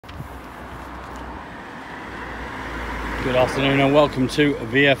Good afternoon and welcome to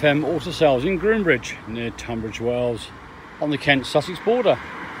VFM Auto Sales in Groombridge near Tunbridge Wells on the Kent-Sussex border.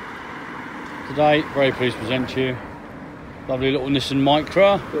 Today, very pleased to present to you lovely little Nissan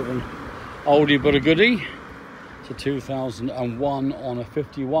Micra, bit of an oldie but a goodie. It's a 2001 on a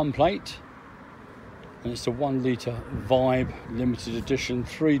 51 plate and it's a 1 litre Vibe limited edition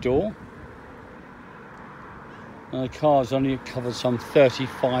 3-door. And the car's only covered some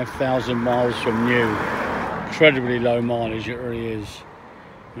 35,000 miles from new. Incredibly low mileage, it really is,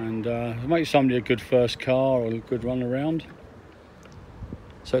 and it makes somebody a good first car or a good run around.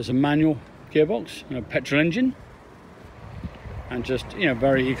 So it's a manual gearbox and a petrol engine, and just, you know,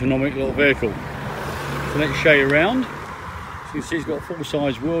 very economic little vehicle. So let's show you around. So you can see it's got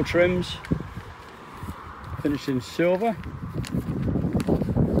full-size wheel trims, finished in silver.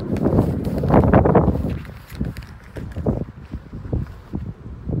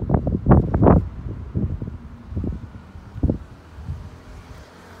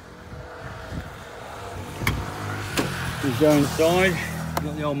 We go inside, you've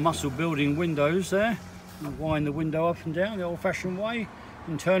got the old muscle building windows there. You wind the window up and down the old fashioned way.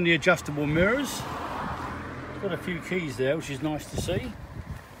 Internally adjustable mirrors. It's got a few keys there, which is nice to see.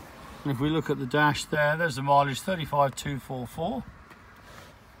 And if we look at the dash there, there's the mileage, 35,244.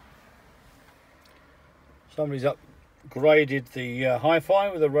 Somebody's upgraded the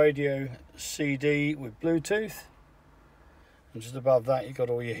hi-fi with a radio CD with Bluetooth. And just above that you've got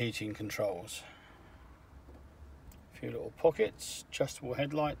all your heating controls. Few little pockets, adjustable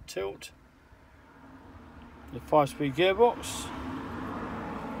headlight tilt, the 5-speed gearbox.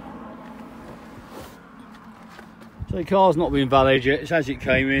 So the car's not been valeted yet, it's as it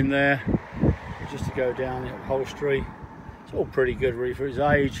came in there, just to go down the upholstery. It's all pretty good really for its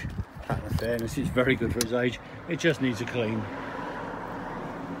age. In fairness, it's very good for its age, it just needs a clean.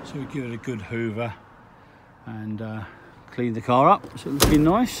 So we give it a good hoover and clean the car up so it's looking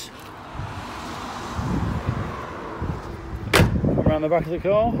nice. Around the back of the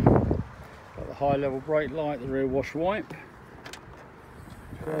car, got the high level brake light, the rear wash wipe,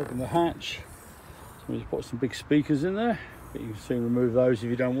 open the hatch. So we put some big speakers in there, but you can soon remove those if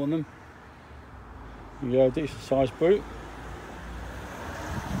you don't want them. You go, decent sized boot.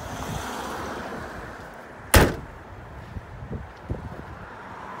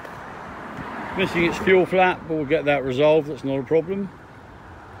 Missing its fuel flap, but we'll get that resolved, that's not a problem.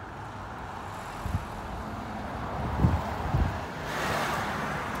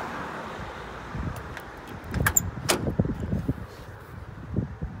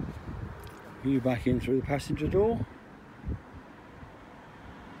 You back in through the passenger door.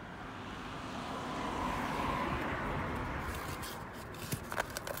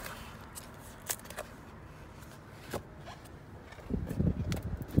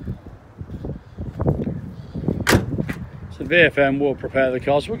 So VFM will prepare the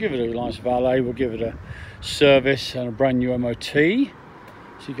car, so we'll give it a nice valet, we'll give it a service and a brand new MOT.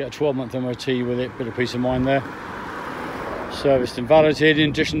 So you get a 12-month MOT with it, bit of peace of mind there. Serviced and validated. In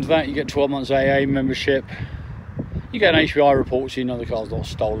addition to that, you get 12 months AA membership. You get an HPI report so you know the car's not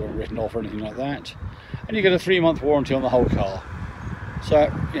stolen or written off or anything like that. And you get a 3-month warranty on the whole car.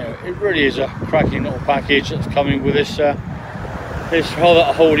 So, you know, it really is a cracking little package that's coming with this this rather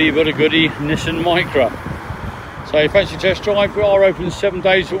oldie but a goodie Nissan Micra. So if you fancy test drive, we are open 7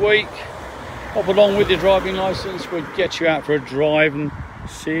 days a week. Hop along with your driving licence, we'll get you out for a drive and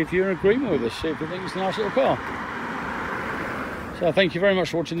see if you're in agreement with us, see if you think it's a nice little car. So thank you very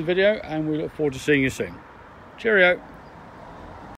much for watching the video and we look forward to seeing you soon. Cheerio.